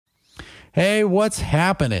Hey, what's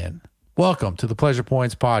happening? Welcome to the Pleasure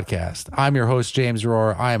Points podcast. I'm your host, James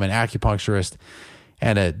Rohr. I am an acupuncturist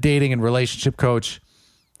and a dating and relationship coach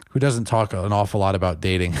who doesn't talk an awful lot about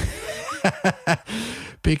dating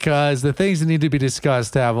because the things that need to be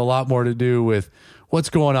discussed have a lot more to do with what's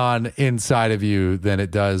going on inside of you than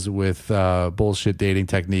it does with bullshit dating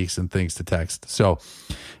techniques and things to text. So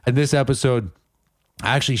in this episode,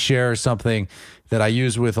 I actually share something that I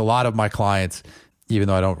use with a lot of my clients, even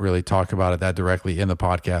though I don't really talk about it that directly in the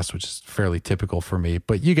podcast, which is fairly typical for me.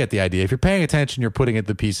 But you get the idea. If you're paying attention, you're putting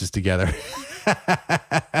the pieces together.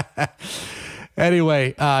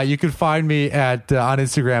 Anyway, you can find me on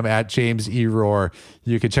Instagram at James E. Rohr.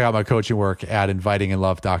 You can check out my coaching work at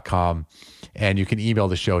invitinginlove.com. And you can email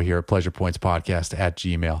the show here at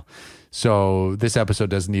pleasurepointspodcast@gmail.com. So this episode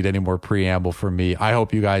doesn't need any more preamble from me. I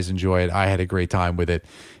hope you guys enjoy it. I had a great time with it.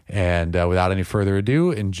 And without any further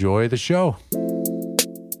ado, enjoy the show.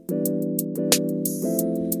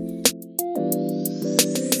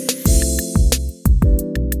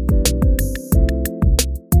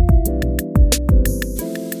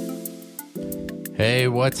 Hey,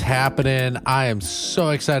 what's happening? I am so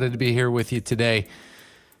excited to be here with you today.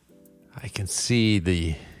 I can see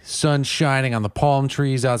the sun shining on the palm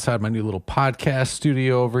trees outside my new little podcast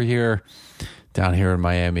studio over here, down here in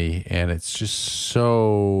Miami, and it's just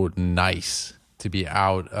so nice to be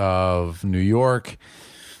out of New York.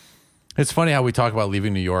 It's funny how we talk about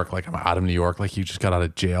leaving New York like I'm out of New York, like you just got out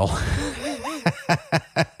of jail.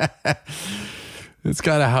 It's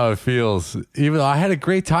kind of how it feels. Even though I had a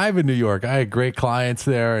great time in New York, I had great clients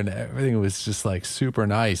there and everything was just like super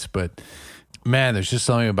nice. But man, there's just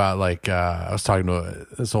something about like, I was talking to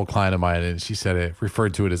this old client of mine and she said it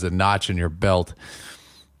referred to it as a notch in your belt.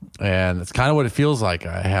 And it's kind of what it feels like.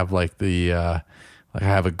 I have like I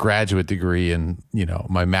have a graduate degree and, you know,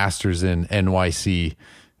 my master's in NYC.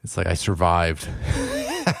 It's like I survived.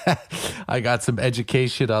 I got some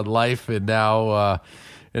education on life and now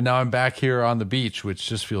I'm back here on the beach, which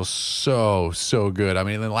just feels so good. I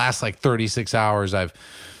mean, in the last like 36 hours, I've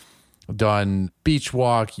done beach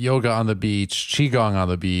walk, yoga on the beach, qigong on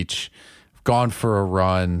the beach, gone for a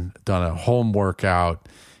run, done a home workout,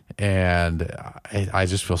 and I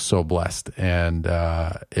just feel so blessed. And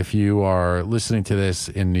if you are listening to this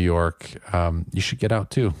in New York, you should get out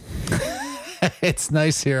too. It's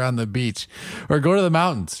nice here on the beach, or go to the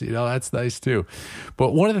mountains. You know, that's nice too.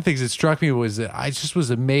 But one of the things that struck me was that I just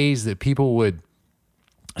was amazed that people would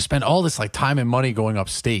spend all this like time and money going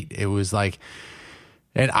upstate. It was like,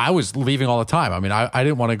 and I was leaving all the time. I mean, I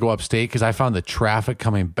didn't want to go upstate because I found the traffic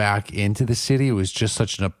coming back into the city was just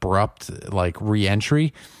such an abrupt like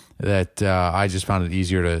re-entry that I just found it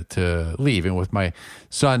easier to leave. And with my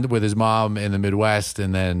son, with his mom in the Midwest,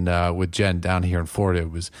 and then with Jen down here in Florida,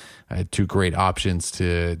 I had two great options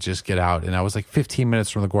to just get out. And I was like 15 minutes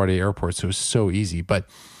from LaGuardia Airport, so it was so easy. But,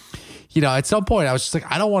 you know, at some point I was just like,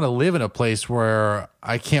 I don't want to live in a place where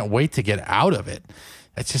I can't wait to get out of it.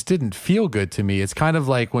 It just didn't feel good to me. It's kind of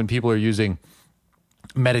like when people are using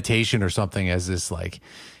meditation or something as this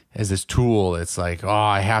tool. It's like, oh,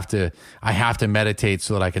 I have to meditate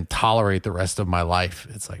so that I can tolerate the rest of my life.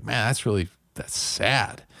 It's like, man, that's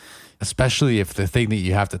sad. Especially if the thing that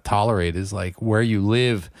you have to tolerate is like where you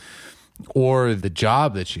live or the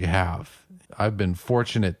job that you have. I've been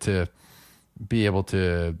fortunate to be able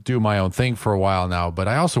to do my own thing for a while now, but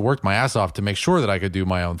I also worked my ass off to make sure that I could do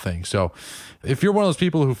my own thing. So if you're one of those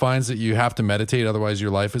people who finds that you have to meditate, otherwise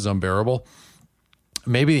your life is unbearable,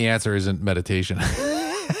 maybe the answer isn't meditation.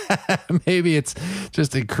 Maybe it's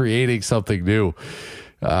just in creating something new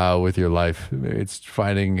with your life. Maybe it's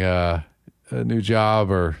finding a new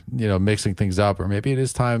job, or, you know, mixing things up, or maybe it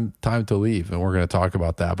is time to leave. And we're going to talk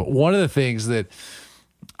about that. But one of the things that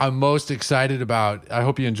I'm most excited about, I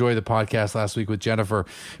hope you enjoyed the podcast last week with Jennifer,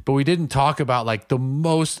 but we didn't talk about like the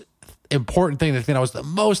most important thing, the thing I was the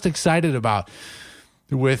most excited about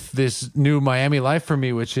with this new Miami life for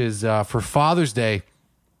me, which is for Father's Day.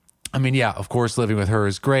 I mean, yeah, of course, living with her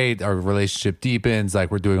is great. Our relationship deepens,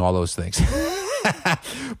 like we're doing all those things.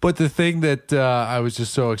 But the thing that I was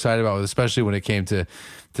just so excited about, especially when it came to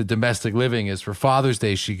domestic living, is for Father's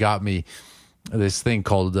Day, she got me this thing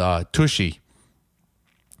called Tushy.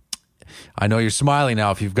 I know you're smiling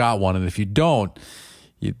now if you've got one, and if you don't,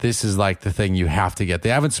 this is like the thing you have to get. They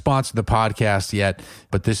haven't sponsored the podcast yet,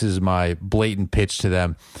 but this is my blatant pitch to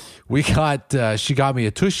them. She got me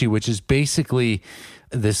a Tushy, which is basically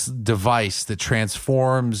this device that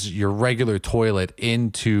transforms your regular toilet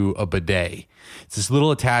into a bidet. It's this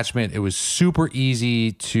little attachment. It was super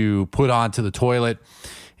easy to put onto the toilet.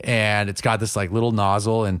 and it's got this like little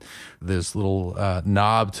nozzle and this little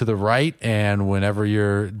knob to the right. And whenever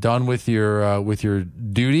you're done with your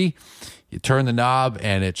duty, you turn the knob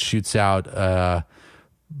and it shoots out a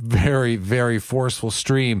very, very forceful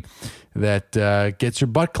stream that gets your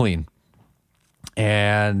butt clean.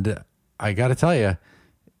 And I got to tell you,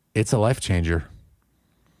 it's a life changer.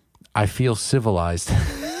 I feel civilized.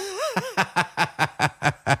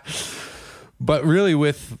 But really,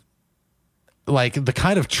 with like the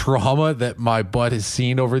kind of trauma that my butt has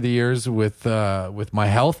seen over the years with my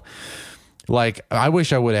health, like I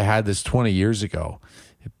wish I would have had this 20 years ago,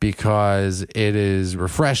 because it is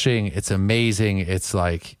refreshing. It's amazing. It's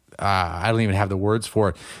like, I don't even have the words for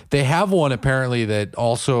it. They have one apparently that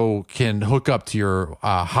also can hook up to your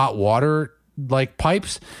hot water like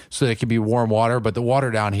pipes, so that it can be warm water. But the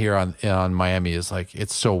water down here on Miami is like,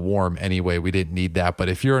 it's so warm anyway. We didn't need that. But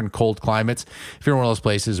if you're in cold climates, if you're in one of those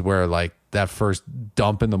places where like that first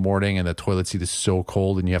dump in the morning and the toilet seat is so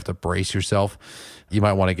cold and you have to brace yourself, you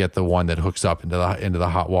might want to get the one that hooks up into the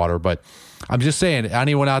hot water. But I'm just saying,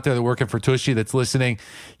 anyone out there that working for Tushy that's listening,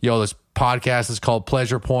 this podcast is called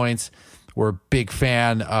Pleasure Points. We're a big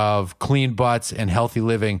fan of clean butts and healthy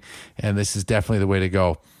living, and this is definitely the way to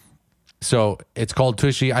go. So it's called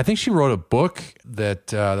Tushy. I think she wrote a book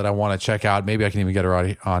that I want to check out. Maybe I can even get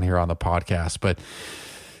her on here on the podcast. But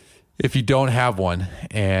if you don't have one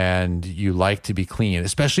and you like to be clean,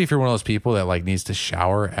 especially if you're one of those people that like needs to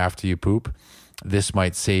shower after you poop, this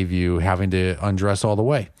might save you having to undress all the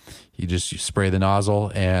way. You spray the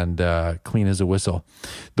nozzle and clean as a whistle.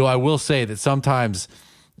 Though I will say that sometimes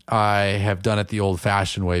I have done it the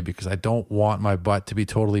old-fashioned way, because I don't want my butt to be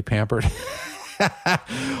totally pampered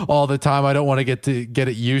all the time. I don't want to get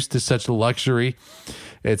it used to such luxury.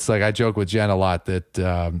 It's like I joke with Jen a lot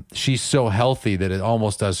that she's so healthy that it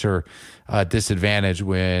almost does her disadvantage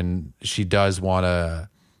when she does want to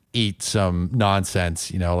eat some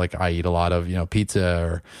nonsense, like I eat a lot of, pizza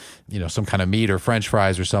or, some kind of meat or French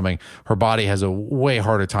fries or something. Her body has a way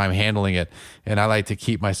harder time handling it. And I like to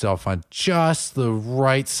keep myself on just the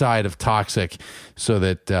right side of toxic, so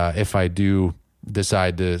that if I do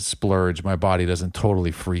decide to splurge, my body doesn't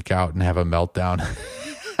totally freak out and have a meltdown.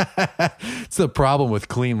 It's the problem with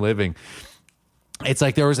clean living. It's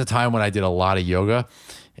like there was a time when I did a lot of yoga,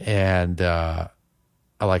 and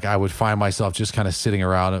I would find myself just kind of sitting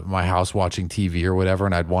around at my house watching TV or whatever,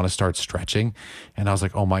 and I'd want to start stretching. And I was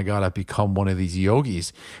like, oh my God, I've become one of these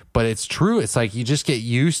yogis. But it's true. It's like you just get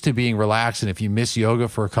used to being relaxed. And if you miss yoga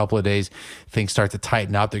for a couple of days, things start to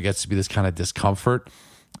tighten up. There gets to be this kind of discomfort.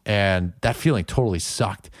 And that feeling totally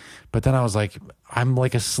sucked. But then I was like, I'm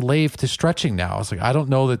like a slave to stretching now. I was like, I don't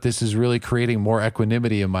know that this is really creating more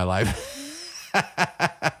equanimity in my life.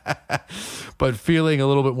 But feeling a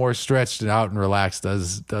little bit more stretched and out and relaxed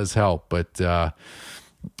does help. But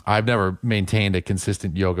I've never maintained a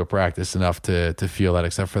consistent yoga practice enough to feel that,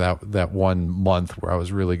 except for that 1 month where I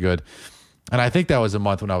was really good. And I think that was a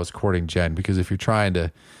month when I was courting Jen, because if you're trying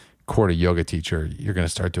to court a yoga teacher, you're going to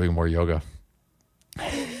start doing more yoga.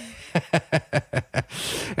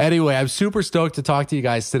 Anyway, I'm super stoked to talk to you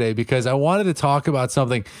guys today, because I wanted to talk about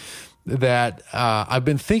something that I've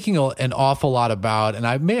been thinking an awful lot about, and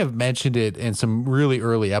I may have mentioned it in some really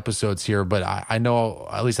early episodes here, but I know,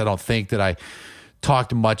 at least I don't think that I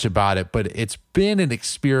talked much about it, but it's been an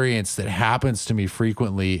experience that happens to me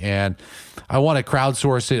frequently, and I want to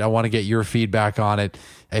crowdsource it. I want to get your feedback on it.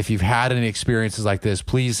 If you've had any experiences like this,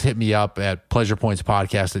 please hit me up at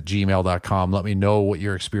pleasurepointspodcast@gmail.com. Let me know what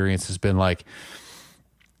your experience has been like.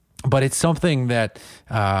 But it's something that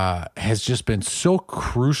has just been so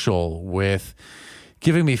crucial with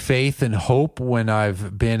giving me faith and hope when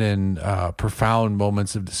I've been in profound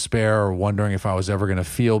moments of despair, or wondering if I was ever going to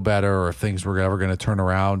feel better, or if things were ever going to turn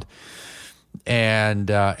around.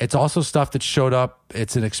 And it's also stuff that showed up.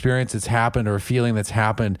 It's an experience that's happened, or a feeling that's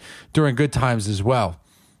happened during good times as well.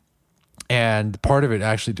 And part of it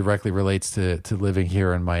actually directly relates to living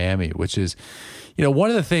here in Miami, which is,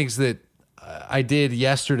 one of the things that I did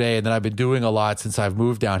yesterday, and that I've been doing a lot since I've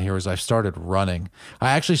moved down here, is I've started running.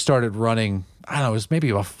 I actually started running, I don't know, it was maybe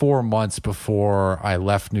about 4 months before I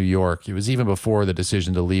left New York. It was even before the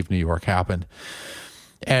decision to leave New York happened.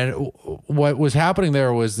 And what was happening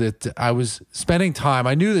there was that I was spending time.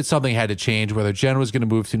 I knew that something had to change, whether Jen was going to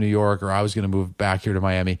move to New York or I was going to move back here to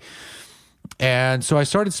Miami. And so I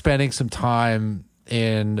started spending some time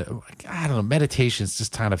in, I don't know, meditation is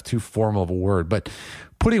just kind of too formal of a word, but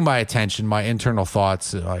putting my attention, my internal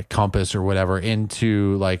thoughts, like compass or whatever,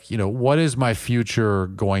 into what is my future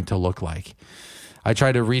going to look like? I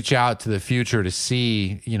tried to reach out to the future to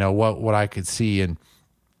see, what I could see. And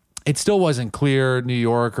it still wasn't clear, New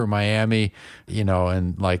York or Miami,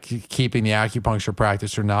 and like keeping the acupuncture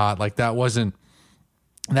practice or not. Like that wasn't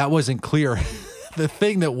clear. The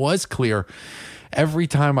thing that was clear every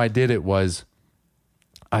time I did it was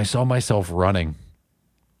I saw myself running.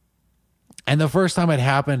 And the first time it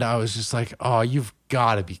happened, I was just like, oh, you've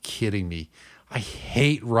got to be kidding me. I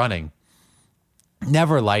hate running.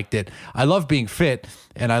 Never liked it. I love being fit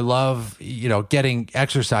and I love, getting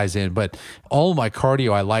exercise in, but all my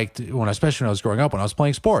cardio I liked especially when I was growing up, when I was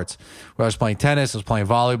playing sports, when I was playing tennis, I was playing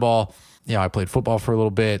volleyball. I played football for a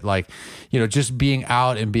little bit. Like, just being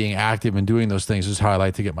out and being active and doing those things is how I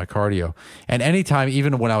like to get my cardio. And anytime,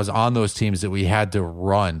 even when I was on those teams that we had to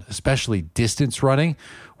run, especially distance running,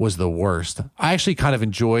 was the worst. I actually kind of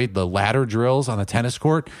enjoyed the ladder drills on the tennis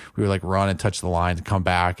court. We would like run and touch the line and come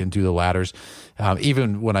back and do the ladders.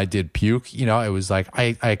 Even when I did puke, it was like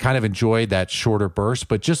I kind of enjoyed that shorter burst,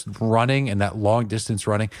 but just running and that long distance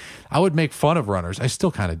running, I would make fun of runners. I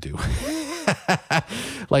still kind of do.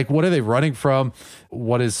 Like, what are they running from?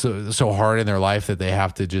 What is so hard in their life that they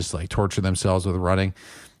have to just like torture themselves with running?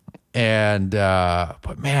 And,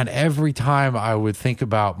 but man, every time I would think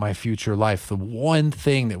about my future life, the one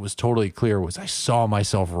thing that was totally clear was I saw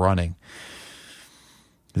myself running.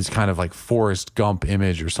 This kind of like Forrest Gump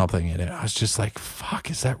image or something in it. I was just like, fuck,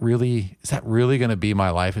 is that really going to be my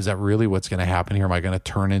life? Is that really what's going to happen here? Am I going to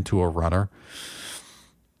turn into a runner?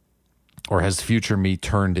 Or has future me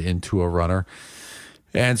turned into a runner?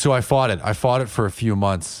 And so I fought it. I fought it for a few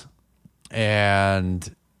months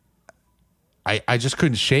and I just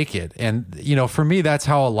couldn't shake it. And, for me, that's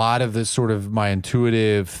how a lot of this sort of my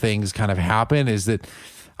intuitive things kind of happen, is that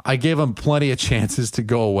I gave them plenty of chances to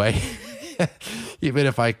go away. Even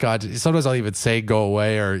if I got, sometimes I'll even say go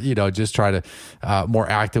away or, just try to more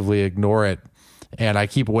actively ignore it. And I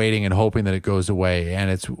keep waiting and hoping that it goes away. And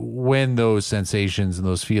it's when those sensations and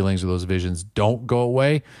those feelings or those visions don't go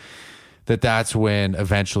away, that's when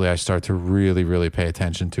eventually I start to really, really pay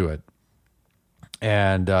attention to it.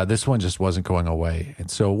 And this one just wasn't going away.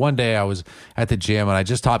 And so one day I was at the gym and I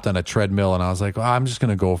just hopped on a treadmill and I was like, I'm just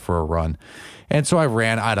going to go for a run. And so I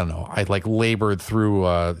ran, I don't know, I like labored through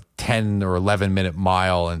a 10 or 11 minute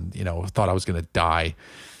mile and, thought I was going to die.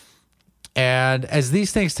 And as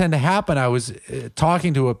these things tend to happen, I was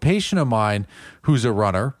talking to a patient of mine who's a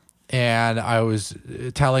runner, and I was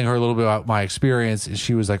telling her a little bit about my experience, and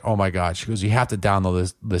she was like, oh my God. She goes, you have to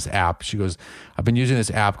download this app. She goes, I've been using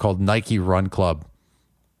this app called Nike Run Club,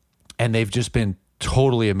 and they've just been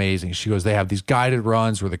totally amazing. She goes, they have these guided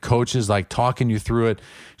runs where the coach is like talking you through it.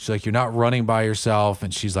 She's like, you're not running by yourself.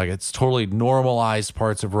 And she's like, it's totally normalized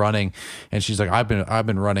parts of running. And she's like, I've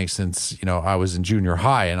been running since, I was in junior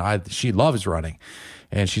high, and she loves running.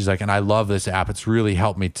 And she's like, and I love this app. It's really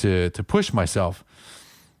helped me to push myself.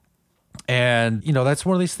 And, that's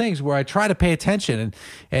one of these things where I try to pay attention.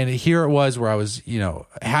 And here it was where I was,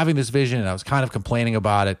 having this vision and I was kind of complaining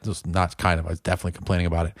about it. Not kind of, I was definitely complaining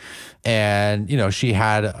about it. And, she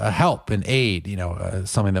had a help, an aid,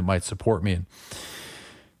 something that might support me. And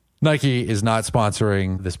Nike is not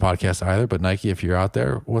sponsoring this podcast either, but Nike, if you're out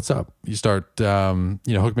there, what's up? You start,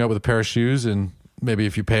 hook me up with a pair of shoes, and maybe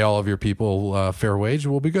if you pay all of your people fair wage,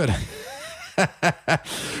 we'll be good.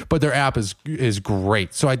 But their app is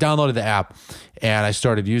great. So I downloaded the app and I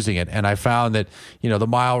started using it, and I found that, the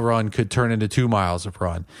mile run could turn into 2 miles of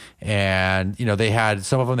run. And,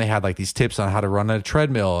 some of them had like these tips on how to run on a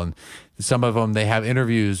treadmill, and some of them, they have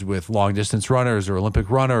interviews with long distance runners or Olympic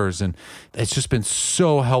runners. And it's just been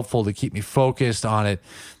so helpful to keep me focused on it.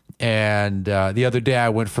 And the other day I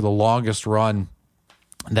went for the longest run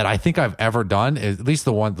that I think I've ever done, at least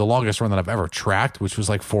the longest run that I've ever tracked, which was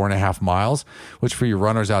like 4.5 miles, which for you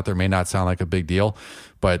runners out there may not sound like a big deal,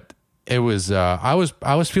 but it was, I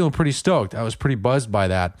was feeling pretty stoked. I was pretty buzzed by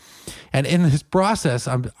that. And in this process,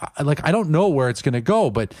 I don't know where it's going to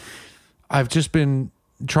go, but I've just been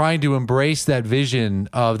trying to embrace that vision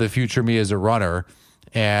of the future me as a runner.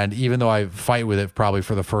 And even though I fight with it probably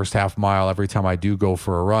for the first half mile every time I do go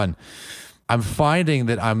for a run, I'm finding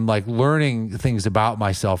that I'm like learning things about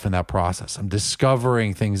myself in that process. I'm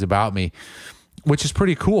discovering things about me, which is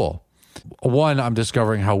pretty cool. One, I'm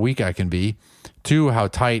discovering how weak I can be. 2, how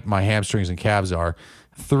tight my hamstrings and calves are.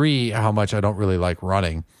 3, how much I don't really like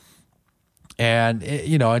running. And,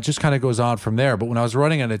 it just kind of goes on from there. But when I was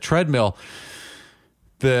running on a treadmill,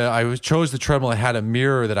 I chose the treadmill that had a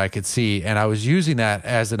mirror that I could see, and I was using that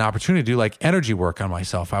as an opportunity to do like energy work on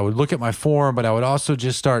myself. I would look at my form, but I would also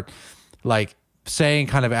just start like saying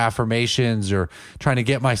kind of affirmations or trying to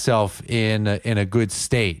get myself in a good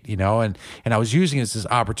state, and I was using it as this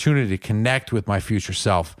opportunity to connect with my future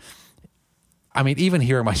self. I mean, even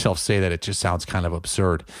hearing myself say that, it just sounds kind of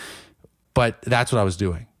absurd. But that's what I was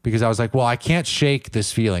doing, because I was like, well, I can't shake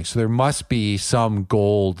this feeling. So there must be some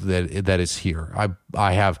gold that is here.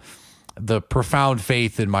 I have the profound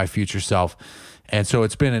faith in my future self. And so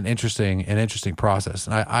it's been an interesting process.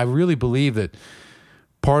 And I really believe that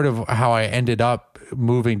part of how I ended up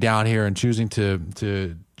moving down here and choosing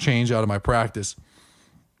to change out of my practice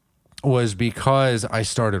was because I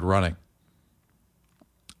started running.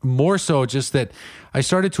 More so just that I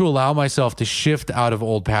started to allow myself to shift out of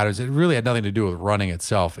old patterns. It really had nothing to do with running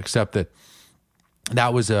itself, except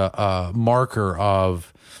that was a marker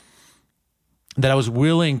of that I was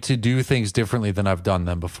willing to do things differently than I've done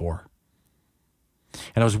them before.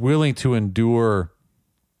 And I was willing to endure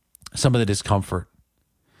some of the discomfort.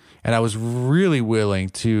 And I was really willing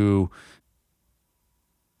to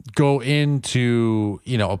go into,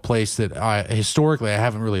 a place that historically I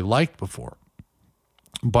haven't really liked before.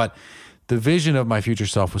 But the vision of my future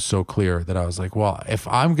self was so clear that I was like, well, if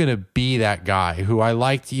I'm going to be that guy who I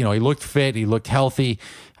liked, he looked fit, he looked healthy,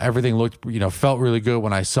 everything looked, felt really good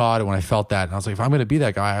when I saw it and when I felt that. And I was like, if I'm going to be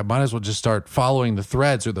that guy, I might as well just start following the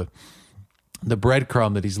threads or the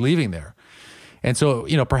breadcrumb that he's leaving there. And so,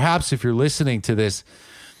 perhaps if you're listening to this,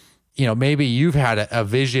 maybe you've had a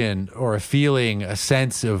vision or a feeling, a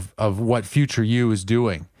sense of what future you is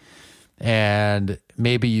doing. And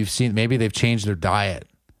maybe they've changed their diet.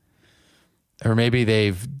 Or maybe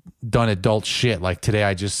they've done adult shit. Like today,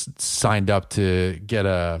 I just signed up to get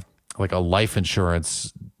a life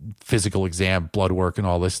insurance, physical exam, blood work, and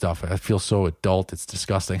all this stuff. I feel so adult. It's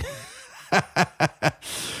disgusting.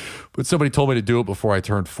 But somebody told me to do it before I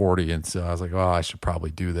turned 40. And so I was like, oh, I should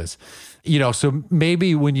probably do this. So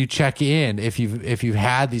maybe when you check in, if you've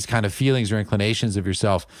had these kind of feelings or inclinations of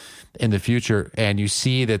yourself in the future, and you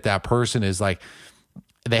see that person is like,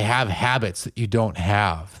 they have habits that you don't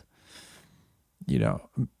have,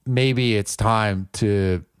 maybe it's time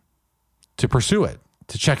to pursue it,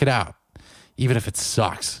 to check it out, even if it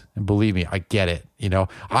sucks. And believe me, I get it.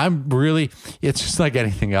 It's just like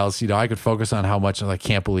anything else. I could focus on how much I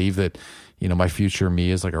can't believe that, my future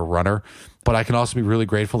me is like a runner, but I can also be really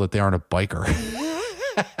grateful that they aren't a biker.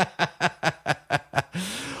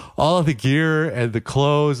 All of the gear and the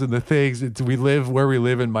clothes and the things, where we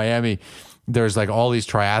live in Miami, there's like all these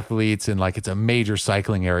triathletes and like it's a major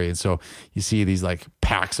cycling area. And so you see these like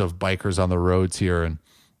packs of bikers on the roads here. And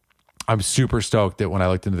I'm super stoked that when I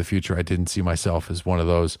looked into the future, I didn't see myself as one of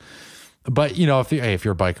those. But, if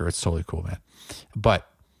you're a biker, it's totally cool, man. But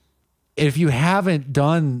if you haven't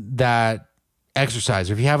done that exercise,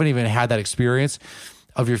 or if you haven't even had that experience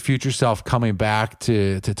of your future self coming back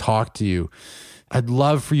to talk to you, I'd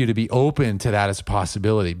love for you to be open to that as a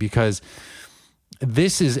possibility, because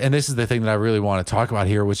this is the thing that I really want to talk about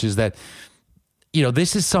here, which is that,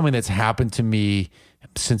 this is something that's happened to me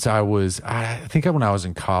since I think when I was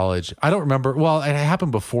in college. I don't remember. Well, it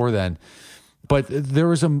happened before then, but there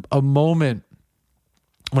was a moment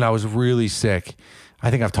when I was really sick.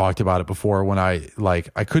 I think I've talked about it before, when I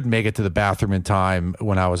couldn't make it to the bathroom in time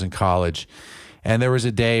when I was in college. And there was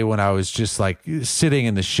a day when I was just like sitting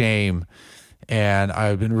in the shame, and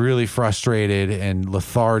I've been really frustrated and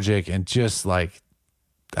lethargic and just like,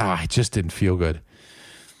 I just didn't feel good.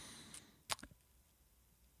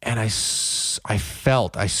 And I saw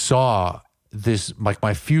this, like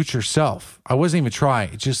my future self. I wasn't even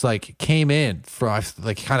trying. It just like came in from,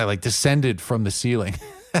 like kind of like descended from the ceiling.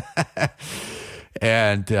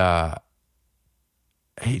 And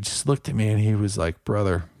he just looked at me and he was like,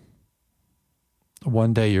 brother,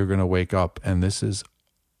 one day you're going to wake up and this is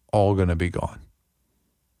all going to be gone.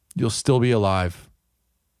 You'll still be alive.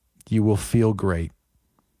 You will feel great.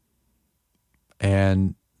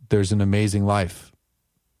 And there's an amazing life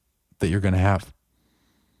that you're going to have.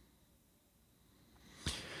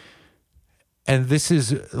 And this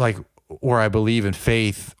is like where I believe in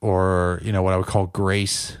faith, or, what I would call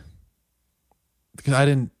grace. Because I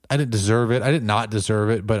didn't deserve it. I did not deserve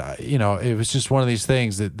it, but it was just one of these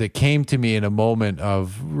things that came to me in a moment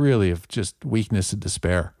of just weakness and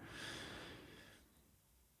despair.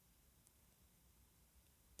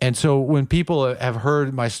 And so when people have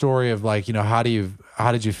heard my story of like, how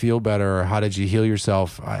did you feel better, or how did you heal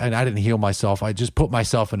yourself? And I didn't heal myself. I just put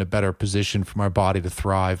myself in a better position for my body to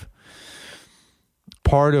thrive.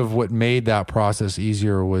 Part of what made that process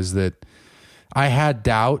easier was that I had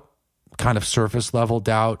doubt, kind of surface level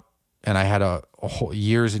doubt, and I had a whole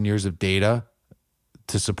years and years of data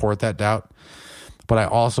to support that doubt. But I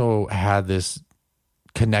also had this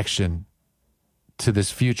connection to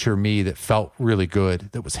this future me that felt really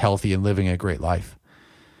good, that was healthy and living a great life.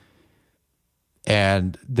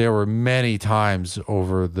 And there were many times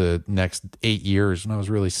over the next 8 years when I was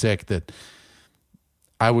really sick that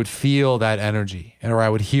I would feel that energy, or I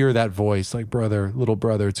would hear that voice like, brother, little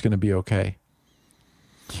brother, it's going to be okay.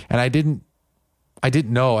 And I didn't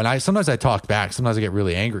know. And sometimes I talked back. Sometimes I get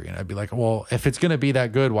really angry and I'd be like, well, if it's going to be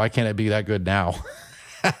that good, why can't it be that good now?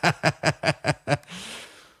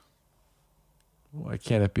 Why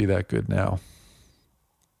can't it be that good now?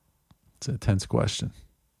 It's an intense question.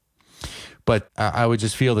 But I would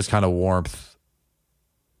just feel this kind of warmth,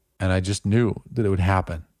 and I just knew that it would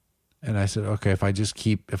happen. And I said, okay, if I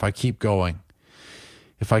keep going,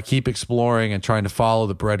 if I keep exploring and trying to follow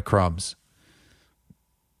the breadcrumbs,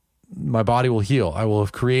 my body will heal. I will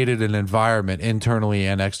have created an environment internally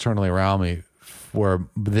and externally around me where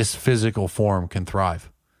this physical form can thrive.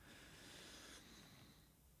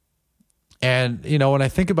 And, when I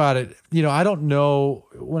think about it, I don't know,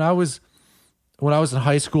 when I was in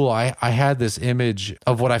high school, I had this image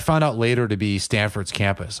of what I found out later to be Stanford's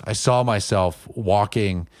campus. I saw myself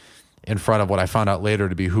walking in front of what I found out later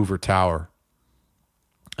to be Hoover Tower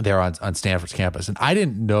there on Stanford's campus. And I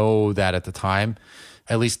didn't know that at the time,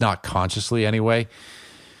 at least not consciously anyway.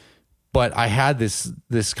 But I had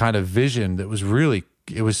this kind of vision that was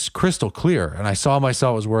it was crystal clear. And I saw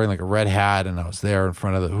myself, I was wearing like a red hat, and I was there in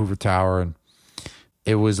front of the Hoover Tower. And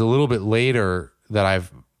it was a little bit later that I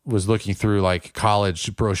was looking through like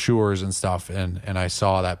college brochures and stuff. And I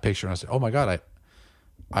saw that picture and I said, oh my God,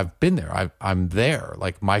 I've been there. I'm there.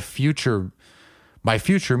 Like my future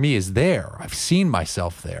me is there. I've seen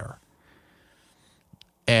myself there.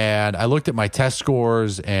 And I looked at my test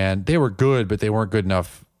scores and they were good, but they weren't good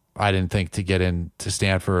enough, I didn't think, to get into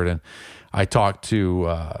Stanford. And I talked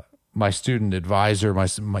to my student advisor,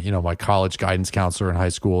 my college guidance counselor in high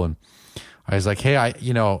school. And I was like, hey, I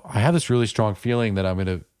have this really strong feeling that I'm going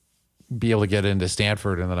to be able to get into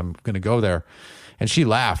Stanford and that I'm going to go there. And she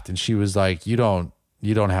laughed and she was like, you don't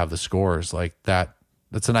have the scores like that.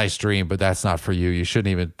 That's a nice dream, but that's not for you. You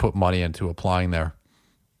shouldn't even put money into applying there.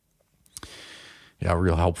 Yeah,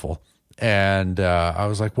 real helpful. And I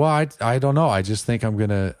was like, well, I don't know. I just think I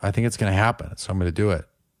think it's going to happen. So I'm going to do it.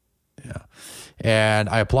 Yeah. And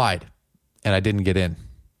I applied and I didn't get in,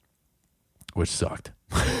 which sucked.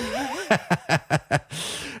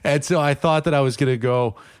 And so I thought that I was going to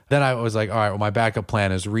go. Then I was like, all right, well, my backup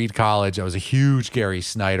plan is Reed College. I was a huge Gary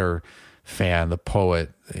Snyder fan, the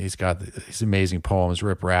poet. He's got these amazing poems,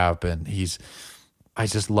 Rip Rap, and I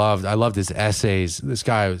loved his essays. This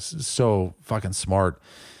guy was so fucking smart.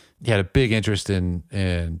 He had a big interest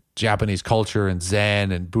in Japanese culture and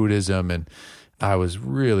Zen and Buddhism. And I was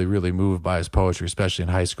really, really moved by his poetry, especially in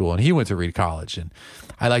high school. And he went to Reed College. And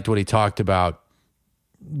I liked what he talked about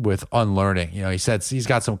with unlearning. He said, he's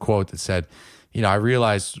got some quote that said, I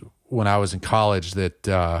realized when I was in college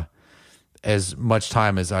that as much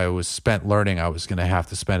time as I was spent learning, I was going to have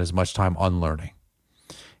to spend as much time unlearning.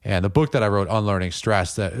 And the book that I wrote, Unlearning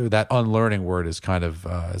Stress, that unlearning word is kind of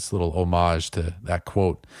this little homage to that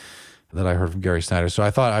quote that I heard from Gary Snyder. So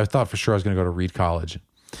I thought for sure I was going to go to Reed College.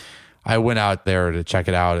 I went out there to check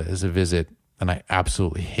it out as a visit, and I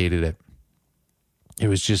absolutely hated it. It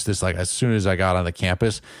was just this, like, as soon as I got on the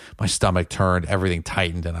campus, my stomach turned, everything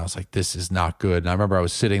tightened, and I was like, this is not good. And I remember I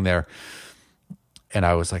was sitting there, and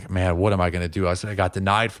I was like, man, what am I going to do? I got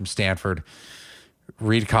denied from Stanford.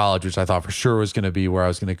 Reed College, which I thought for sure was going to be where I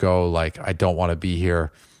was going to go. Like, I don't want to be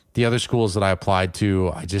here. The other schools that I applied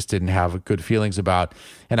to, I just didn't have good feelings about.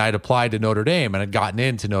 And I'd applied to Notre Dame and I'd gotten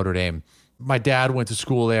into Notre Dame. My dad went to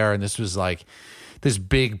school there, and this was like this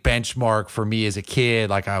big benchmark for me as a kid.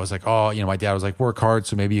 Like, I was like, oh, my dad was like, work hard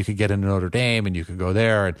so maybe you could get into Notre Dame and you could go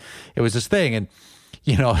there. And it was this thing. And,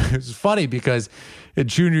 it was funny because in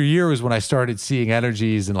junior year was when I started seeing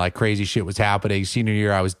energies and like crazy shit was happening. Senior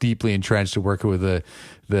year, I was deeply entrenched to working with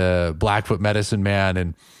the Blackfoot medicine man,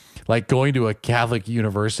 and like going to a Catholic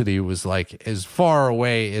university was like as far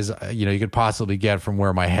away as you could possibly get from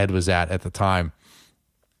where my head was at the time.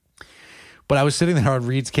 But I was sitting there on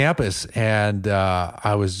Reed's campus, and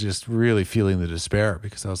I was just really feeling the despair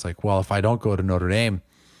because I was like, well, if I don't go to Notre Dame,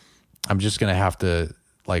 I'm just going to have to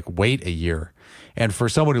like wait a year. And for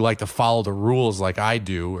someone who liked to follow the rules like I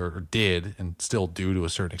do or did and still do to a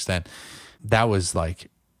certain extent, that was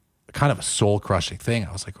like kind of a soul crushing thing.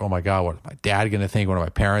 I was like, oh my God, what is my dad going to think? What are my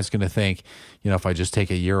parents going to think? If I just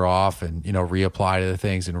take a year off and, reapply to the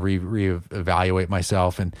things and reevaluate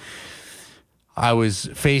myself. And I was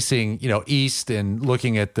facing, east and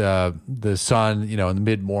looking at the sun, in the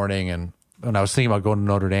mid morning. And when I was thinking about going to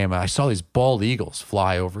Notre Dame, I saw these bald eagles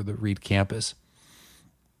fly over the Reed campus.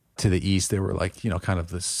 To the east, they were like, kind of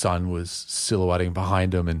the sun was silhouetting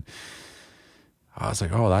behind them. And I was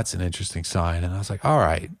like, oh, that's an interesting sign. And I was like, all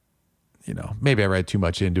right, maybe I read too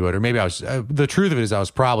much into it, or maybe the truth of it is I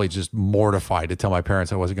was probably just mortified to tell my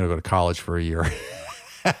parents I wasn't going to go to college for a year.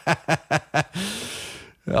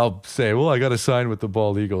 I'll say, well, I got to sign with the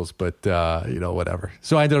Bald Eagles, but, whatever.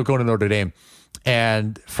 So I ended up going to Notre Dame.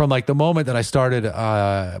 And from like the moment that I started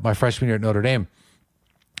my freshman year at Notre Dame,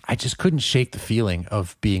 I just couldn't shake the feeling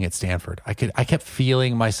of being at Stanford. I kept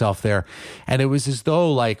feeling myself there. And it was as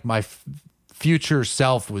though like my future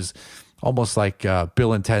self was almost like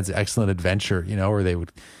Bill and Ted's Excellent Adventure, where they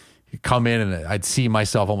would come in and I'd see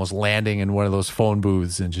myself almost landing in one of those phone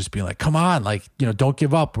booths and just being like, come on, like, don't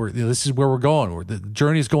give up. This is where we're going. The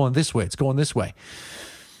journey is going this way. It's going this way.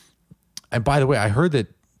 And by the way, I heard that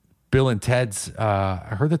Bill and Ted's,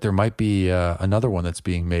 I heard that there might be another one that's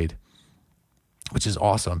being made, which is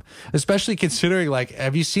awesome. Especially considering, like,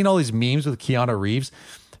 have you seen all these memes with Keanu Reeves?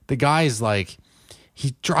 The guy's like,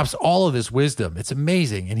 he drops all of this wisdom. It's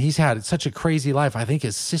amazing. And he's had such a crazy life. I think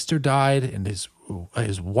his sister died and his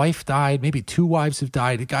wife died. Maybe 2 wives have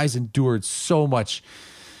died. The guy's endured so much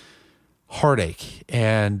heartache.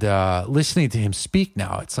 And listening to him speak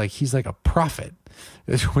now, it's like he's like a prophet,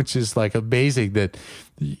 which is like amazing that,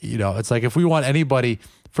 it's like if we want anybody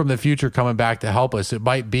from the future coming back to help us, it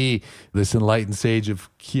might be this enlightened sage of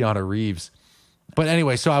Keanu Reeves. But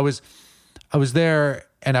anyway, so I was there,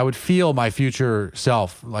 and I would feel my future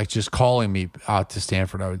self like just calling me out to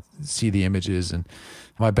Stanford. I would see the images, and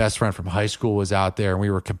my best friend from high school was out there, and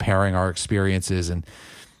we were comparing our experiences, and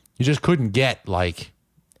you just couldn't get like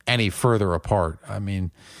any further apart. I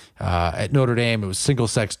mean, at Notre Dame, it was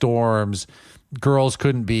single-sex dorms. Girls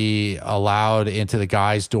couldn't be allowed into the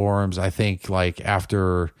guys' dorms, I think, like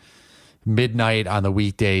after midnight on the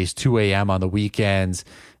weekdays, 2 a.m. on the weekends.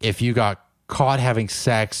 If you got caught having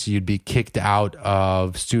sex, you'd be kicked out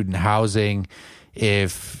of student housing.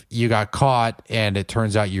 If you got caught and it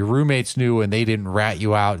turns out your roommates knew and they didn't rat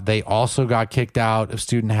you out, they also got kicked out of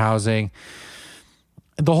student housing.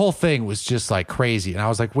 The whole thing was just like crazy. And I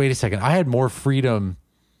was like, wait a second, I had more freedom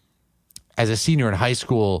as a senior in high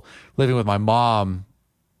school living with my mom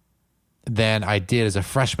than I did as a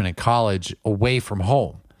freshman in college away from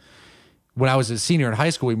home. When I was a senior in high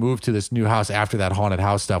school, we moved to this new house after that haunted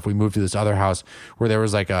house stuff. We moved to this other house where there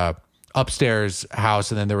was like a upstairs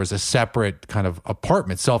house, and then there was a separate kind of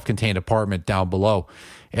apartment, self-contained apartment down below.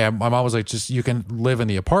 And my mom was like, just, you can live in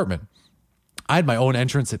the apartment. I had my own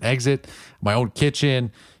entrance and exit, my own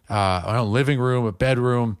kitchen, my own living room, a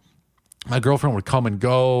bedroom. My girlfriend would come and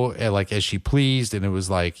go like as she pleased, and it was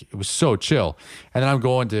so chill. And then I'm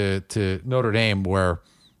going to Notre Dame, where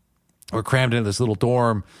we're crammed into this little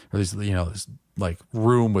dorm, or this like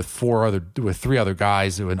room with 3 other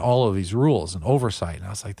guys, and all of these rules and oversight. And I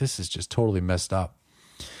was like, this is just totally messed up.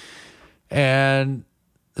 And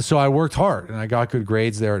so I worked hard, and I got good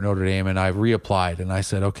grades there at Notre Dame, and I reapplied, and I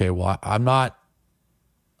said, okay, well, I'm not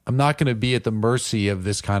going to be at the mercy of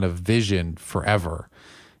this kind of vision forever.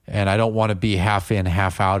 And I don't want to be half in,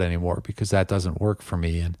 half out anymore, because that doesn't work for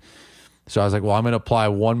me. And so I was like, well, I'm going to apply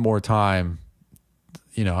one more time.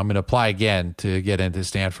 I'm going to apply again to get into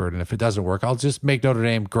Stanford. And if it doesn't work, I'll just make Notre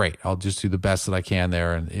Dame great. I'll just do the best that I can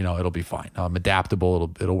there, and, it'll be fine. I'm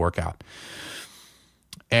adaptable. It'll work out.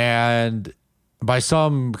 And by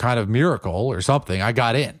some kind of miracle or something, I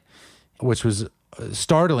got in, which was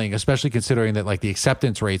startling, especially considering that like the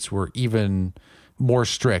acceptance rates were even more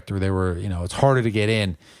strict, or they were, it's harder to get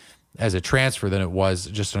in as a transfer than it was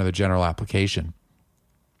just another general application.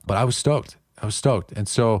 But I was stoked. And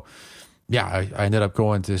so, yeah, I ended up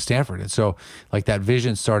going to Stanford. And so like that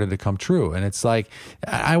vision started to come true. And it's like,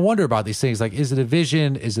 I wonder about these things. Like, is it a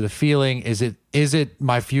vision? Is it a feeling? Is it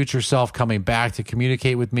my future self coming back to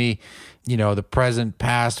communicate with me? The present,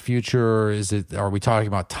 past, future? Are we talking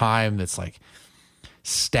about time that's like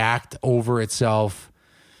stacked over itself?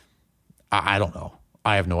 I don't know.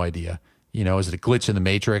 I have no idea. Is it a glitch in the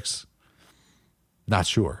matrix? Not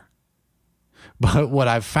sure. But what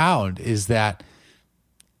I've found is that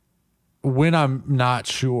when I'm not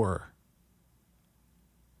sure,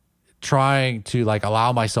 trying to like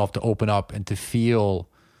allow myself to open up and to feel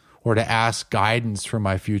or to ask guidance from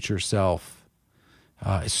my future self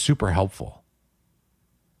is super helpful.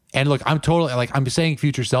 And look, I'm saying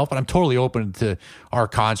future self, but I'm totally open to our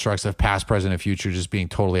constructs of past, present, and future just being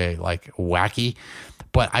totally like wacky.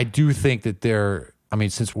 But I do think that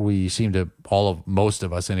since we most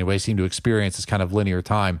of us anyway, seem to experience this kind of linear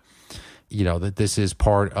time, that this is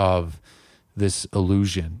part of this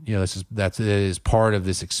illusion, that is part of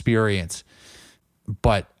this experience.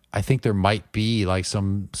 But I think there might be like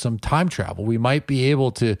some time travel. We might be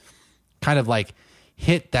able to kind of like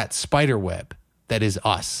hit that spider web that is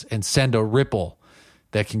us and send a ripple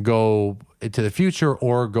that can go into the future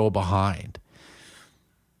or go behind.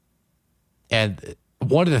 And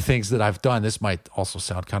one of the things that I've done, this might also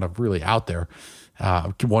sound kind of really out there.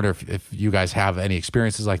 I wonder if you guys have any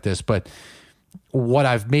experiences like this, but what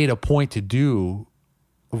I've made a point to do,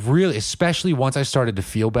 really, especially once I started to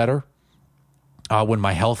feel better, when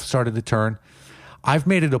my health started to turn, I've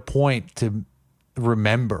made it a point to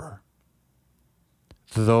remember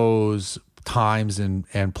those times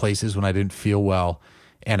and places when I didn't feel well,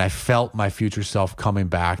 and I felt my future self coming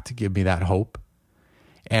back to give me that hope.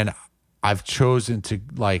 And I've chosen to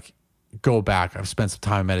like go back. I've spent some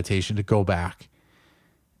time in meditation to go back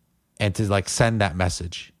and to like send that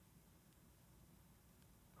message,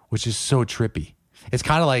 which is so trippy. It's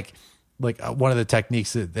kind of like one of the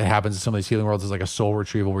techniques that happens in some of these healing worlds is like a soul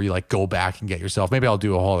retrieval, where you like go back and get yourself. Maybe I'll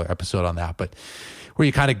do a whole other episode on that, but where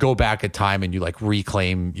you kind of go back in time and you like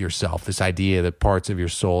reclaim yourself. This idea that parts of your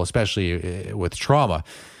soul, especially with trauma,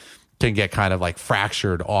 can get kind of like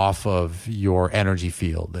fractured off of your energy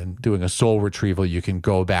field. And doing a soul retrieval, you can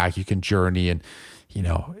go back, you can journey and, you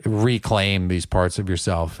know, reclaim these parts of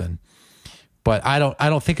yourself. But I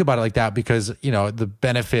don't think about it like that, because, you know, the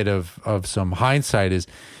benefit of some hindsight is,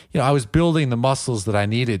 you know, I was building the muscles that I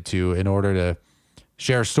needed to in order to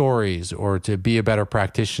share stories or to be a better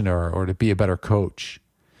practitioner or to be a better coach.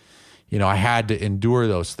 You know, I had to endure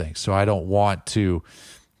those things. So I don't want to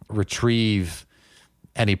retrieve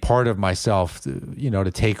any part of myself,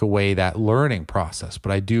 to take away that learning process.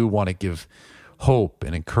 But I do want to give hope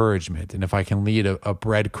and encouragement. And if I can lead a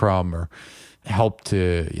breadcrumb or help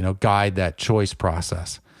to, guide that choice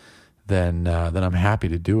process, then I'm happy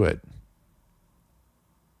to do it.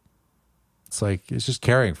 It's just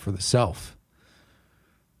caring for the self.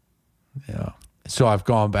 Yeah. So I've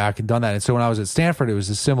gone back and done that. And so when I was at Stanford, it was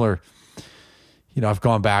a similar, I've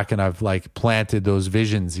gone back and I've like planted those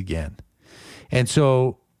visions again. And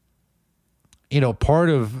so, part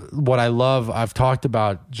of what I love, I've talked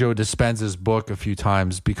about Joe Dispenza's book a few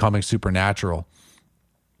times, Becoming Supernatural.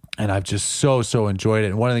 And I've just so enjoyed it.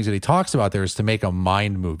 And one of the things that he talks about there is to make a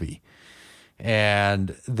mind movie.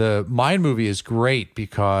 And the mind movie is great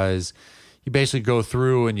because you basically go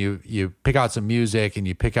through and you pick out some music and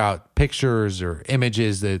you pick out pictures or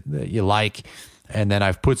images that you like. And then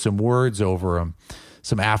I've put some words over them,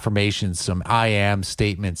 some affirmations, some I am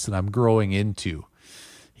statements that I'm growing into,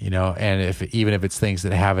 and even if it's things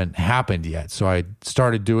that haven't happened yet. So I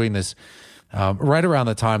started doing this right around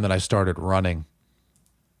the time that I started running,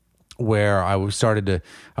 where I wanted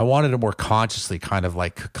to more consciously kind of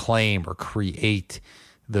like claim or create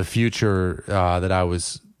the future that I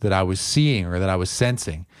was seeing or that I was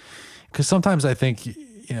sensing. Because sometimes I think,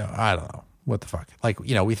 I don't know, what the fuck?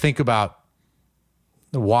 We think about,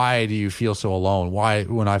 why do you feel so alone? Why,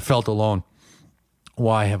 when I felt alone,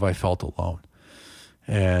 why have I felt alone?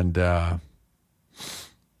 And I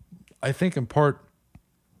think in part,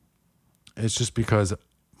 it's just because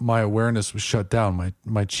my awareness was shut down.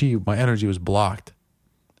 My chi, my energy was blocked.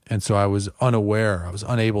 And so I was unaware. I was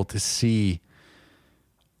unable to see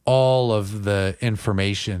all of the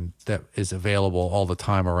information that is available all the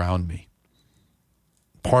time around me.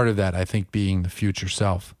 Part of that, I think, being the future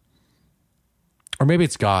self. Or maybe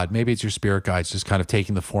it's God. Maybe it's your spirit guides just kind of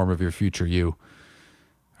taking the form of your future you,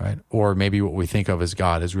 right? Or maybe what we think of as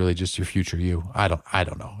God is really just your future you. I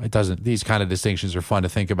don't know. It doesn't. These kind of distinctions are fun to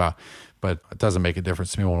think about, but it doesn't make a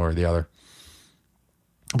difference to me one way or the other.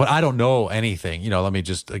 But I don't know anything. Let me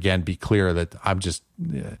just again be clear that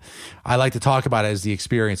I like to talk about it as the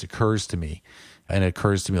experience occurs to me, and it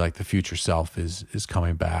occurs to me like the future self is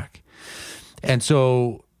coming back. And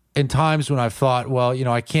so, in times when I've thought, well,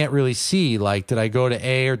 I can't really see, like, did I go to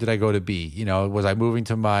A or did I go to B? Was I moving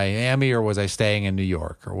to Miami or was I staying in New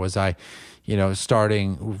York? Or was I,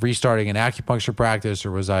 restarting an acupuncture practice,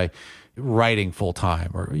 or was I writing full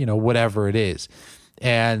time, or, whatever it is.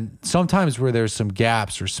 And sometimes where there's some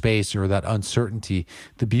gaps or space or that uncertainty,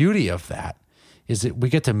 the beauty of that is that we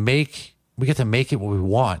get to make it what we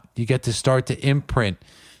want. You get to start to imprint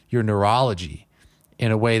your neurology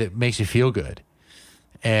in a way that makes you feel good.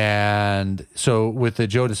 And so with the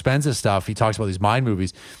Joe Dispenza stuff, he talks about these mind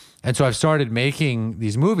movies. And so I've started making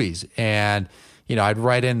these movies, and, I'd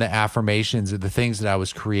write in the affirmations of the things that I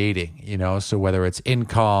was creating, so whether it's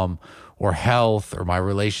income or health or my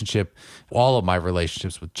relationship, all of my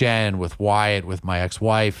relationships with Jen, with Wyatt, with my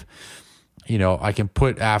ex-wife, I can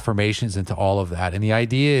put affirmations into all of that. And the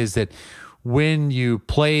idea is that when you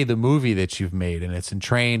play the movie that you've made and it's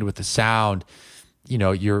entrained with the sound,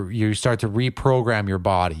 you start to reprogram your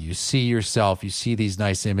body. You see yourself, you see these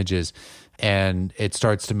nice images, and it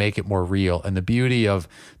starts to make it more real. And the beauty of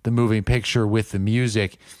the moving picture with the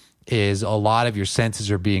music is a lot of your senses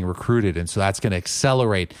are being recruited. And so that's going to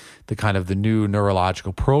accelerate the kind of the new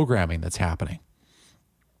neurological programming that's happening.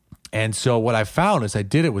 And so what I found as I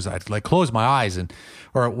did it was I'd like close my eyes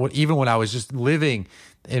even when I was just living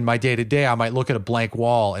in my day to day, I might look at a blank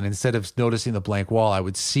wall, and instead of noticing the blank wall, I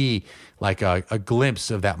would see like a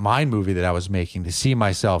glimpse of that mind movie that I was making, to see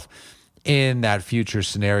myself in that future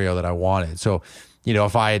scenario that I wanted. So,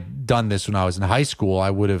 if I had done this when I was in high school,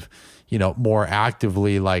 I would have, more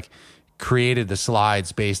actively like created the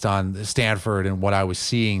slides based on Stanford and what I was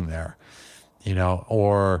seeing there,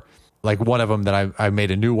 or like one of them that I made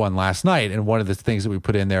a new one last night. And one of the things that we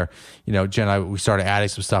put in there, Jen and I, we started adding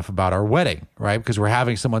some stuff about our wedding, right? Because we're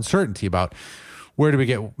having some uncertainty about where do we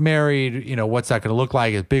get married? What's that going to look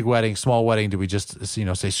like? A big wedding, small wedding? Do we just,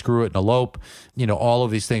 say screw it and elope? All of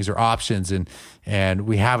these things are options. And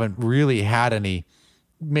we haven't really had any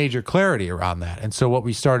major clarity around that. And so what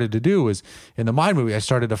we started to do is in the mind movie, I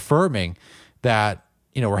started affirming that,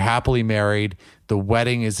 we're happily married. The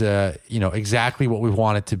wedding is exactly what we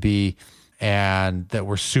want it to be, and that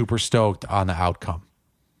we're super stoked on the outcome.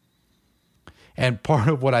 And part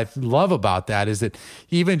of what I love about that is that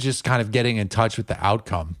even just kind of getting in touch with the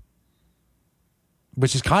outcome,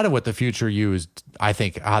 which is kind of what the future you is, I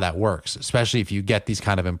think, how that works, especially if you get these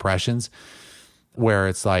kind of impressions where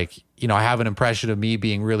it's like, I have an impression of me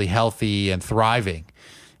being really healthy and thriving.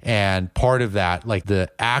 And part of that, like the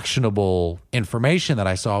actionable information that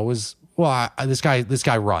I saw was, well, this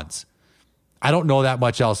guy runs. I don't know that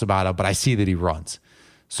much else about him, but I see that he runs.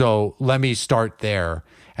 So let me start there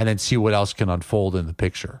and then see what else can unfold in the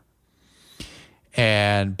picture.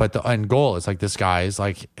 But the end goal is like, this guy is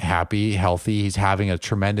like happy, healthy. He's having a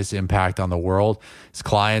tremendous impact on the world. His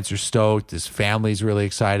clients are stoked. His family's really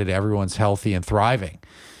excited. Everyone's healthy and thriving,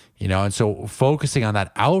 and so focusing on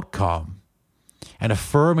that outcome and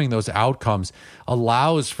affirming those outcomes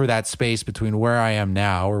allows for that space between where I am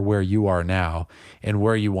now, or where you are now, and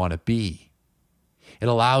where you want to be. It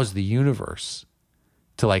allows the universe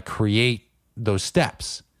to like create those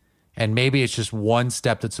steps. And maybe it's just one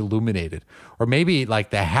step that's illuminated, or maybe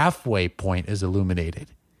like the halfway point is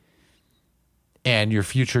illuminated. And your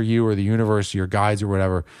future you, or the universe, your guides or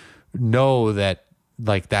whatever, know that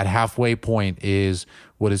like that halfway point is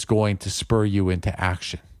what is going to spur you into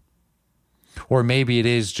action. Or maybe it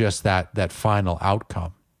is just that final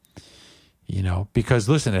outcome, because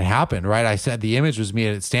listen, it happened, right? I said the image was me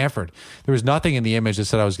at Stanford. There was nothing in the image that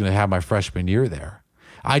said I was going to have my freshman year there.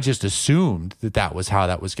 I just assumed that was how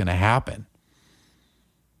that was going to happen.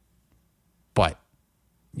 But,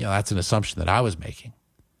 that's an assumption that I was making.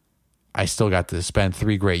 I still got to spend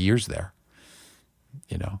 3 great years there,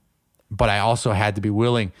 but I also had to be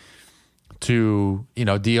willing to,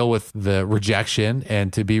 deal with the rejection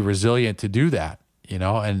and to be resilient to do that,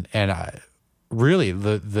 and really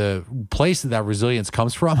the place that resilience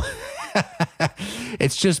comes from,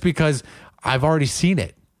 it's just because I've already seen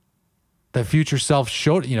it. The future self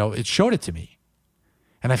showed, it showed it to me,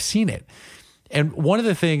 and I've seen it. And one of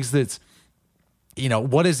the things that's,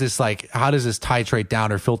 what is this like, how does this titrate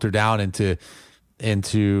down or filter down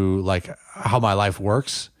into like how my life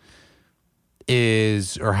works?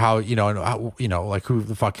 Or how, like who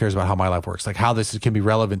the fuck cares about how my life works? Like how this can be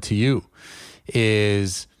relevant to you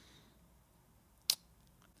is,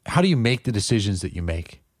 how do you make the decisions that you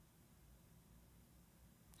make?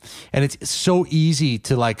 And it's so easy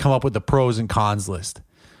to like come up with the pros and cons list.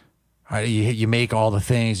 Right? You make all the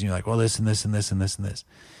things and you're like, well, this and this and this and this and this.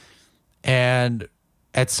 And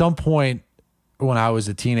at some point when I was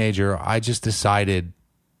a teenager, I just decided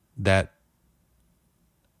that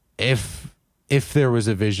if there was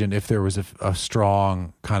a vision, if there was a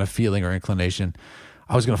strong kind of feeling or inclination,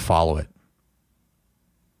 I was going to follow it.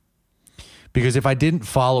 Because if I didn't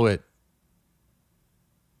follow it,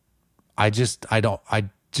 I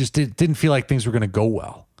didn't feel like things were going to go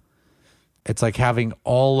well. It's like having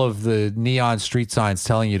all of the neon street signs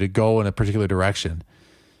telling you to go in a particular direction,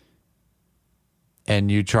 and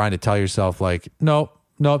you trying to tell yourself like, nope,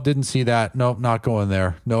 didn't see that. Nope, not going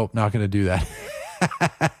there. Nope, not going to do that.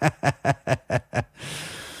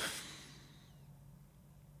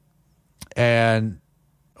 And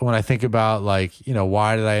when I think about like,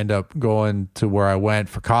 why did I end up going to where I went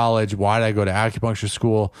for college? Why did I go to acupuncture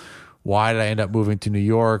school? Why did I end up moving to New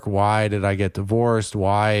York? Why did I get divorced?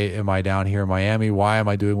 Why am I down here in Miami? Why am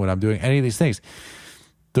I doing what I'm doing? Any of these things.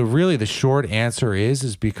 The short answer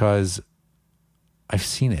is because I've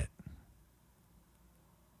seen it,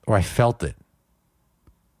 or I felt it,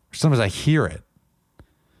 or sometimes I hear it.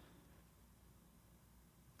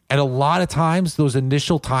 And a lot of times, those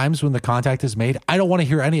initial times when the contact is made, I don't want to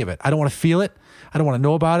hear any of it. I don't want to feel it. I don't want to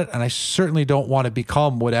know about it. And I certainly don't want to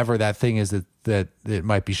become whatever that thing is that it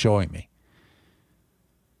might be showing me.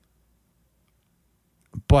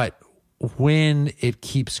 But when it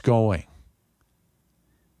keeps going,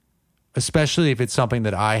 especially if it's something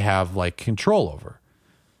that I have like control over,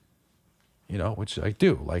 which I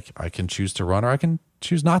do, like I can choose to run or I can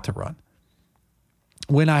choose not to run.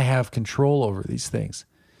 When I have control over these things,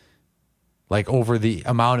 like over the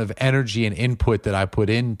amount of energy and input that I put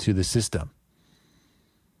into the system,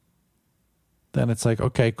 then it's like,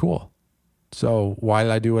 okay, cool. So why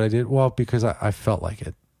did I do what I did? Well, because I felt like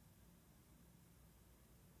it.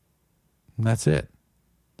 And that's it.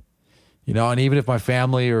 And even if my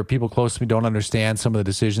family or people close to me don't understand some of the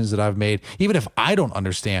decisions that I've made, even if I don't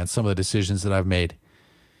understand some of the decisions that I've made,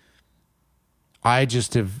 I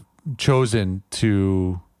just have chosen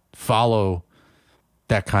to follow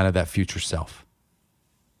that future self.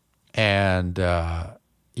 And,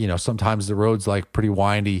 sometimes the road's like pretty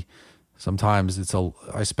windy. Sometimes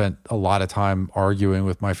I spent a lot of time arguing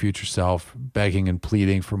with my future self, begging and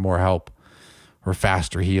pleading for more help or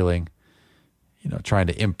faster healing, trying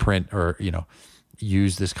to imprint or,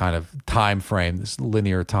 use this kind of time frame, this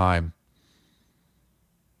linear time.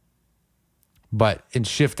 But in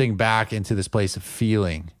shifting back into this place of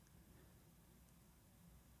feeling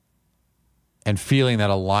and feeling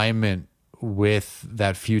that alignment with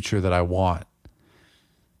that future that I want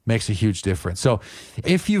makes a huge difference. So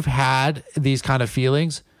if you've had these kind of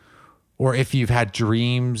feelings, or if you've had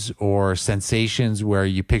dreams or sensations where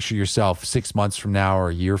you picture yourself 6 months from now or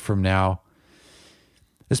a year from now,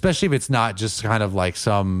 especially if it's not just kind of like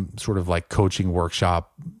some sort of like coaching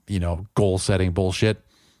workshop, goal setting bullshit.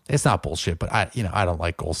 It's not bullshit, but I don't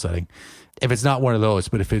like goal setting. If it's not one of those,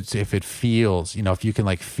 but if it feels, if you can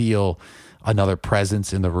like feel another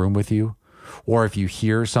presence in the room with you, or if you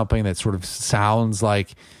hear something that sort of sounds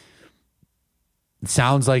like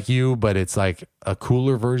you, but it's like a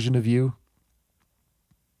cooler version of you.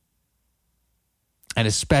 And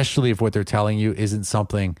especially if what they're telling you isn't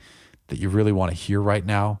something that you really want to hear right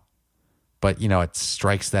now, but it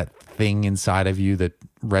strikes that thing inside of you that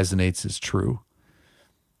resonates as true.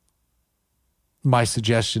 My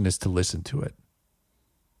suggestion is to listen to it.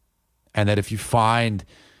 And that if you find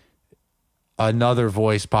another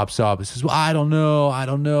voice pops up and says, well, I don't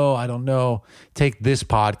know. Take this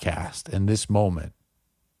podcast and this moment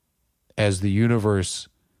as the universe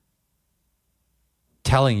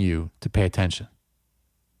telling you to pay attention,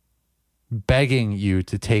 begging you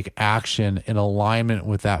to take action in alignment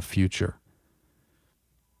with that future,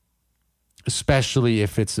 especially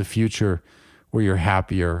if it's the future where you're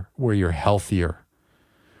happier, where you're healthier,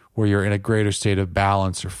 where you're in a greater state of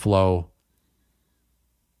balance or flow,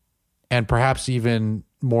 and perhaps even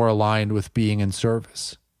more aligned with being in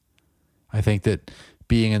service. I think that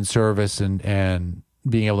being in service and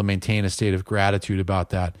being able to maintain a state of gratitude about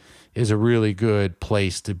that is a really good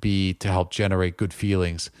place to be, to help generate good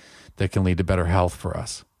feelings that can lead to better health for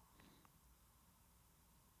us.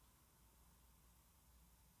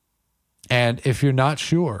 And if you're not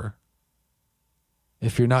sure,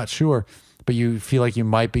 but you feel like you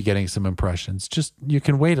might be getting some impressions, you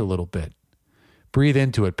can wait a little bit. Breathe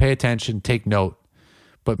into it, pay attention, take note,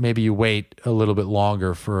 but maybe you wait a little bit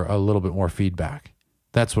longer for a little bit more feedback.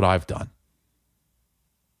 That's what I've done.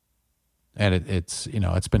 And it's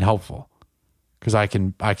been helpful because I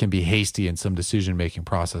can be hasty in some decision-making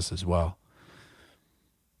process as well.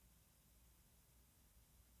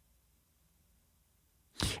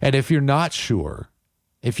 And if you're not sure,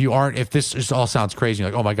 if this just all sounds crazy,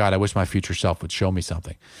 like, oh my God, I wish my future self would show me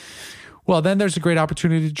something. Well, then there's a great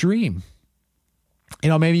opportunity to dream.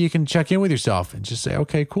 Maybe you can check in with yourself and just say,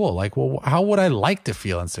 okay, cool. Like, well, how would I like to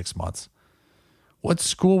feel in 6 months? What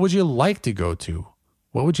school would you like to go to?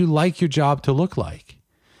 What would you like your job to look like?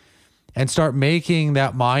 And start making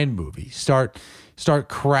that mind movie. Start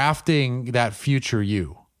crafting that future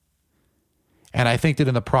you. And I think that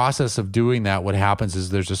in the process of doing that, what happens is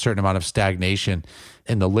there's a certain amount of stagnation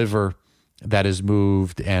in the liver that is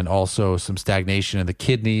moved, and also some stagnation in the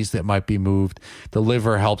kidneys that might be moved. The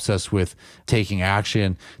liver helps us with taking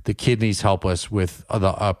action. The kidneys help us with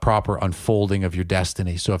the proper unfolding of your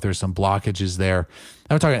destiny. So if there's some blockages there,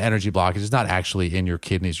 I'm talking energy blockages. It's not actually in your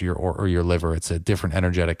kidneys or your liver. It's a different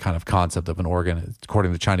energetic kind of concept of an organ,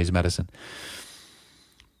 according to Chinese medicine.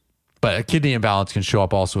 But a kidney imbalance can show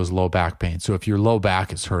up also as low back pain. So if your low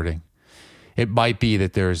back is hurting, it might be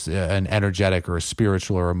that there's an energetic or a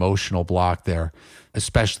spiritual or emotional block there,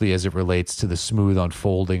 especially as it relates to the smooth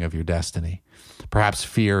unfolding of your destiny. Perhaps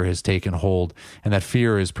fear has taken hold, and that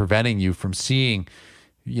fear is preventing you from seeing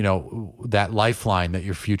that lifeline that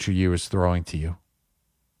your future you is throwing to you.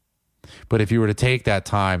 But if you were to take that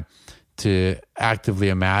time to actively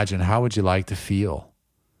imagine, how would you like to feel?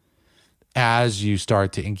 As you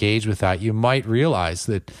start to engage with that, you might realize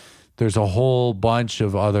that there's a whole bunch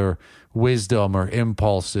of other wisdom or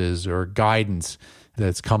impulses or guidance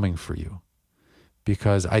that's coming for you.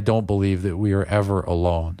 Because I don't believe that we are ever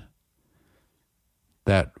alone.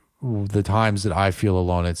 That the times that I feel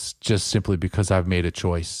alone, it's just simply because I've made a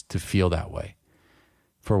choice to feel that way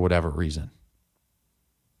for whatever reason.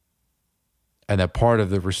 And that part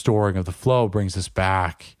of the restoring of the flow brings us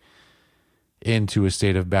back into a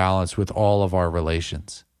state of balance with all of our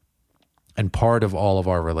relations. And part of all of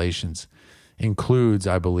our relations includes,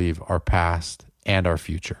 I believe, our past and our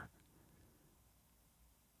future.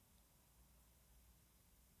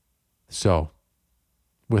 So,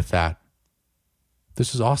 with that,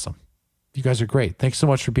 this is awesome. You guys are great. Thanks so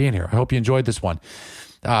much for being here. I hope you enjoyed this one.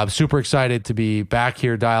 I'm super excited to be back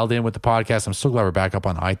here dialed in with the podcast. I'm so glad we're back up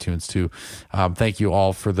on iTunes too. Thank you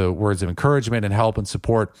all for the words of encouragement and help and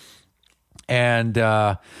support. And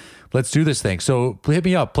let's do this thing. So hit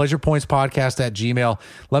me up, pleasurepointspodcast@gmail.com.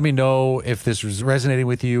 Let me know if this was resonating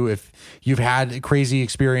with you, if you've had crazy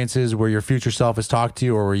experiences where your future self has talked to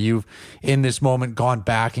you, or where you've, in this moment, gone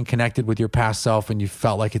back and connected with your past self and you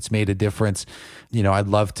felt like it's made a difference. I'd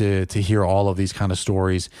love to hear all of these kind of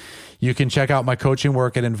stories. You can check out my coaching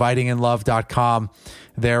work at invitinginlove.com.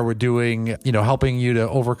 There we're doing, helping you to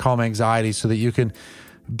overcome anxiety so that you can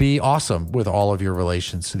be awesome with all of your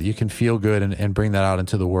relations, so that you can feel good and bring that out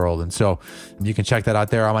into the world. And so you can check that out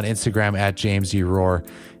there. I'm on Instagram at James E. Rohr.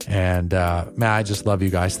 And man, I just love you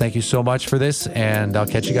guys. Thank you so much for this, and I'll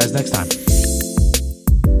catch you guys next time.